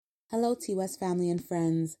Hello, T West family and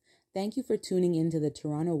friends. Thank you for tuning into the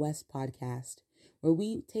Toronto West podcast, where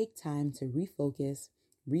we take time to refocus,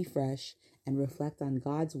 refresh, and reflect on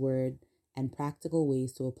God's word and practical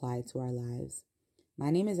ways to apply it to our lives.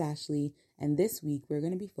 My name is Ashley, and this week we're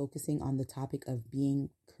going to be focusing on the topic of being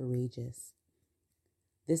courageous.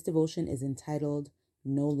 This devotion is entitled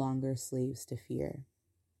No Longer Slaves to Fear.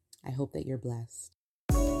 I hope that you're blessed.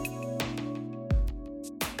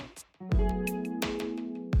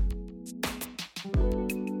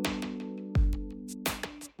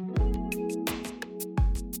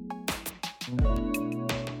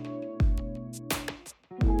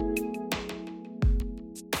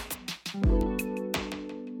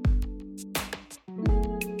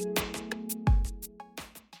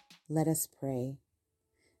 Let us pray.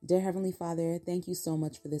 Dear Heavenly Father, thank you so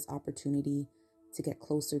much for this opportunity to get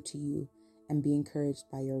closer to you and be encouraged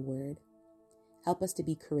by your word. Help us to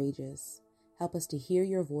be courageous. Help us to hear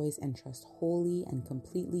your voice and trust wholly and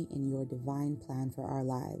completely in your divine plan for our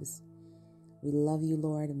lives. We love you,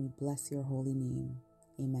 Lord, and we bless your holy name.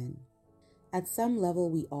 Amen. At some level,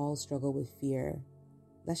 we all struggle with fear.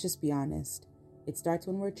 Let's just be honest. It starts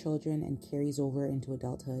when we're children and carries over into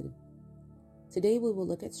adulthood. Today, we will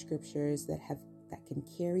look at scriptures that can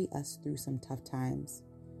carry us through some tough times.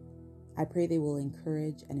 I pray they will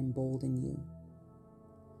encourage and embolden you.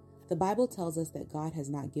 The Bible tells us that God has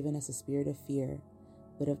not given us a spirit of fear,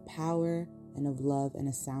 but of power and of love and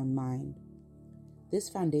a sound mind. This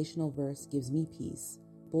foundational verse gives me peace,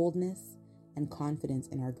 boldness, and confidence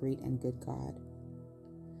in our great and good God.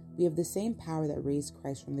 We have the same power that raised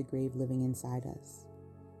Christ from the grave living inside us.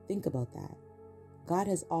 Think about that. God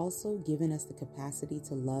has also given us the capacity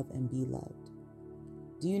to love and be loved.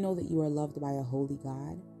 Do you know that you are loved by a holy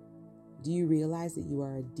God? Do you realize that you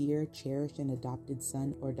are a dear, cherished, and adopted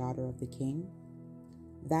son or daughter of the King?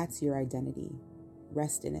 That's your identity.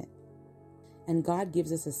 Rest in it. And God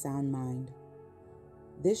gives us a sound mind.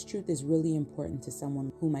 This truth is really important to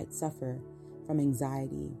someone who might suffer from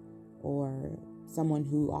anxiety or someone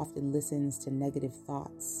who often listens to negative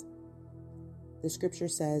thoughts. The scripture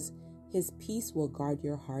says, His peace will guard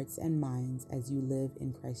your hearts and minds as you live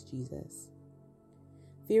in Christ Jesus.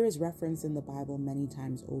 Fear is referenced in the Bible many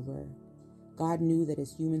times over. God knew that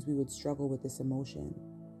as humans we would struggle with this emotion.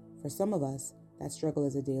 For some of us, that struggle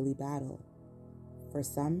is a daily battle. For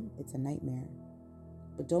some, it's a nightmare.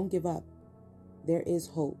 But don't give up. There is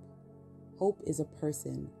hope. Hope is a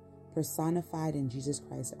person, personified in Jesus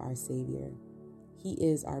Christ, our Savior. He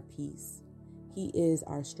is our peace. He is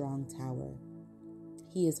our strong tower.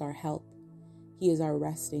 He is our help. He is our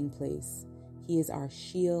resting place. He is our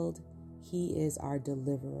shield. He is our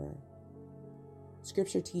deliverer.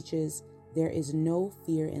 Scripture teaches there is no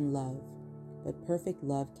fear in love, but perfect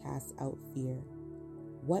love casts out fear.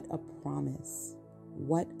 What a promise.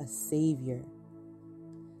 What a Savior.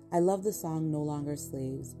 I love the song No Longer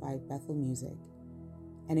Slaves by Bethel Music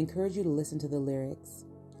and encourage you to listen to the lyrics.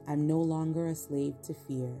 I'm no longer a slave to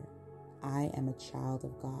fear. I am a child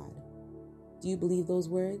of God. Do you believe those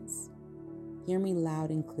words? Hear me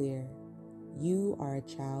loud and clear. You are a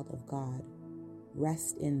child of God.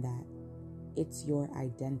 Rest in that. It's your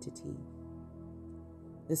identity.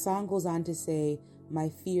 The song goes on to say, my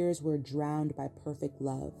fears were drowned by perfect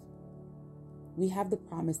love. We have the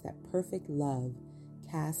promise that perfect love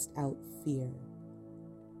casts out fear.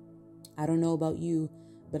 I don't know about you,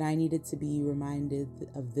 but I needed to be reminded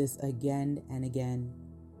of this again and again.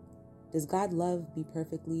 Does God love me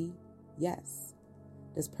perfectly? Yes.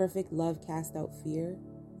 Does perfect love cast out fear?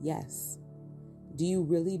 Yes. Do you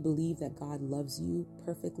really believe that God loves you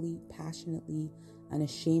perfectly, passionately,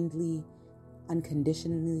 unashamedly,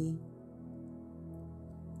 unconditionally?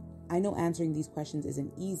 I know answering these questions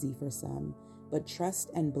isn't easy for some, but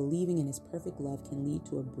trust and believing in His perfect love can lead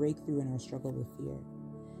to a breakthrough in our struggle with fear.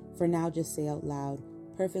 For now, just say out loud,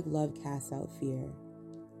 perfect love casts out fear.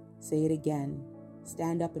 Say it again.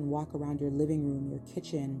 Stand up and walk around your living room, your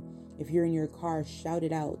kitchen. If you're in your car, shout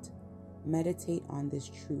it out. Meditate on this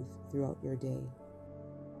truth throughout your day.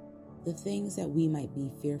 The things that we might be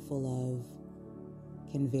fearful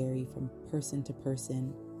of can vary from person to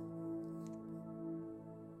person.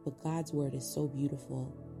 But God's word is so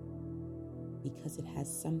beautiful because it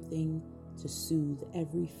has something to soothe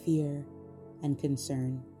every fear and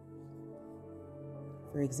concern.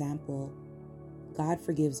 For example, God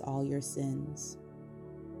forgives all your sins.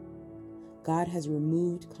 God has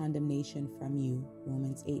removed condemnation from you,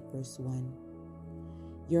 Romans 8, verse 1.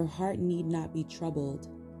 Your heart need not be troubled,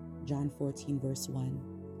 John 14, verse 1,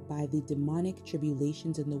 by the demonic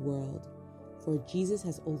tribulations in the world, for Jesus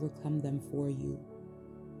has overcome them for you,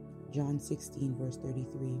 John 16, verse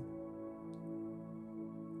 33.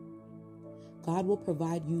 God will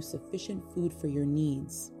provide you sufficient food for your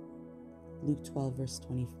needs. Luke 12, verse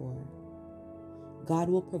 24. God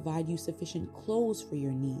will provide you sufficient clothes for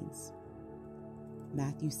your needs.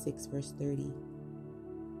 Matthew 6, verse 30.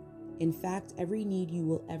 In fact, every need you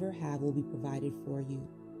will ever have will be provided for you.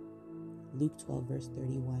 Luke 12, verse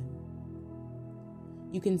 31.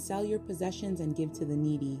 You can sell your possessions and give to the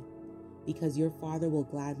needy, because your Father will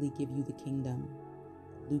gladly give you the kingdom.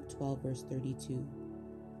 Luke 12, verse 32.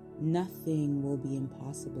 Nothing will be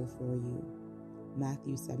impossible for you.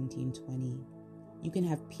 Matthew 17:20. You can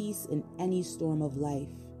have peace in any storm of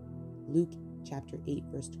life. Luke chapter 8,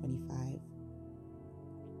 verse 25.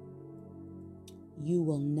 You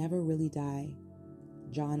will never really die.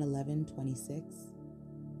 John 11:26.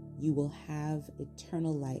 You will have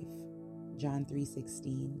eternal life. John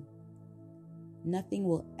 3:16. Nothing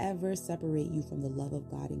will ever separate you from the love of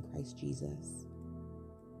God in Christ Jesus.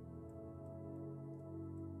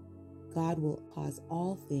 God will cause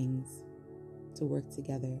all things to work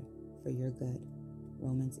together for your good.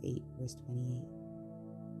 Romans 8, verse 28.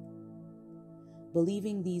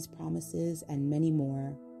 Believing these promises and many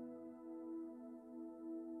more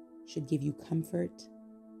should give you comfort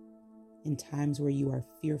in times where you are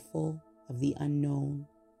fearful of the unknown.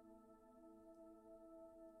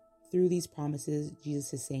 Through these promises,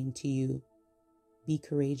 Jesus is saying to you, be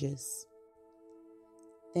courageous.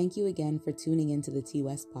 Thank you again for tuning into the T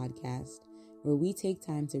West podcast, where we take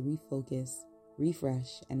time to refocus,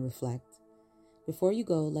 refresh, and reflect. Before you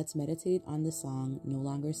go, let's meditate on the song No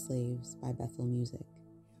Longer Slaves by Bethel Music.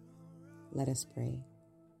 Let us pray.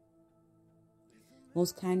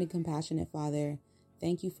 Most kind and compassionate Father,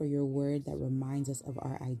 thank you for your word that reminds us of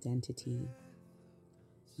our identity.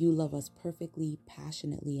 You love us perfectly,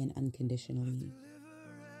 passionately, and unconditionally.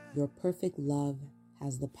 Your perfect love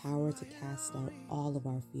has the power to cast out all of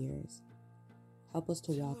our fears. Help us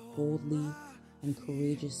to walk boldly and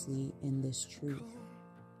courageously in this truth.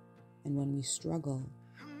 And when we struggle,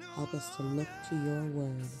 help us to look to your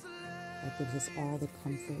word that gives us all the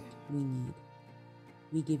comfort we need.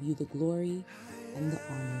 We give you the glory and the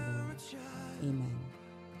honor, Lord. Amen.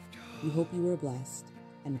 We hope you were blessed,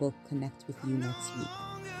 and we'll connect with you next week.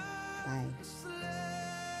 Bye.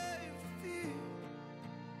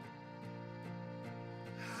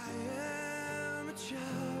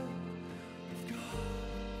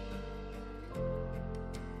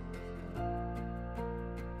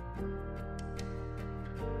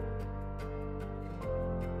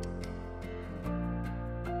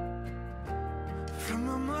 From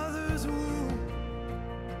my mother's womb,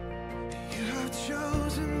 you have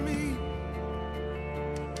chosen me.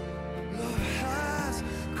 Love has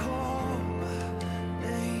called my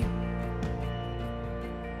name.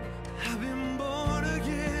 I've been born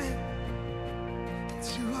again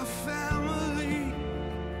into a family.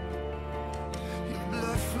 Your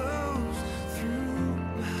blood flows through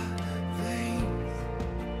my veins.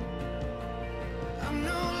 I'm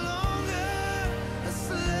no longer a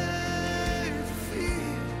slave to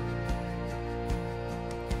fear.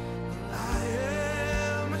 I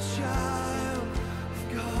am a child.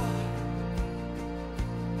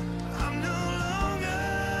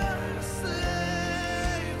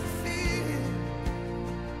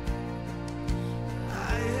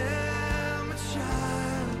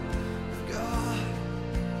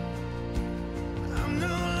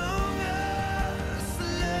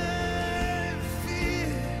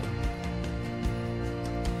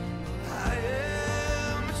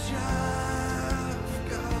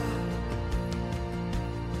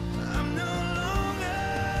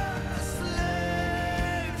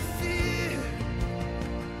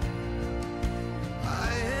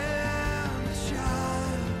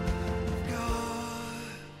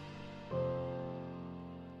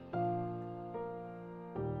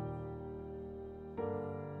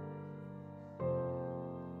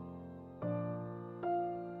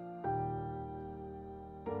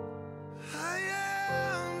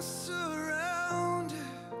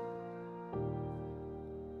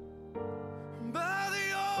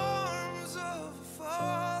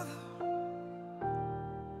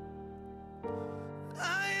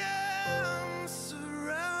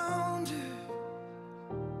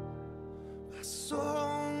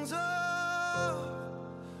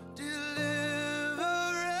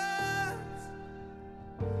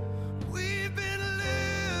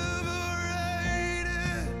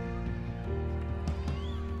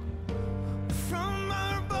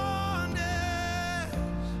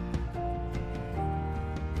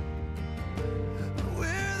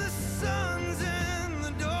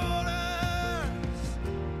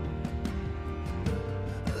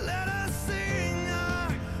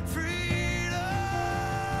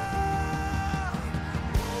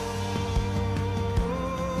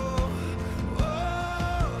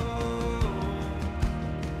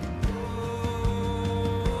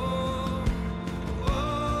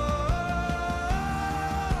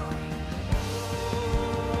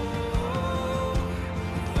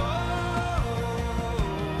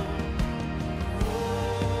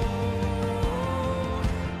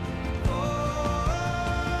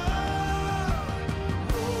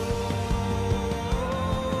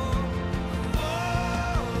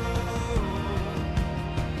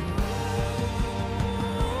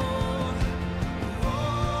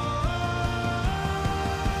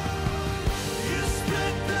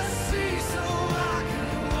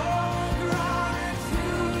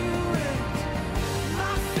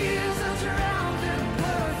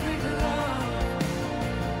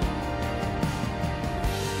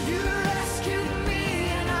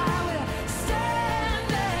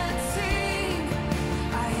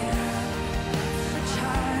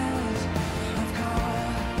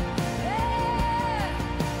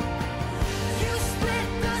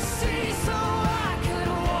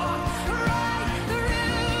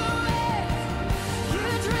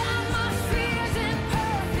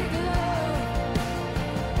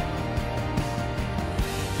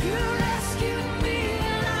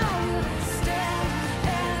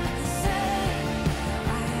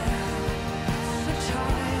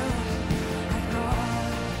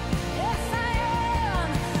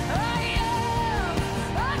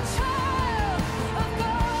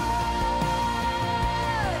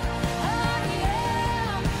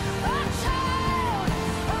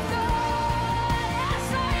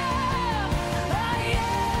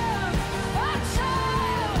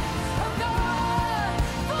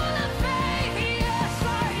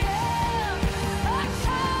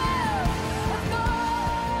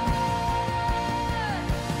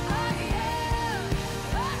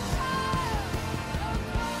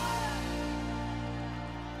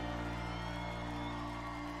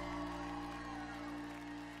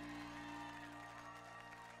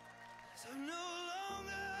 So no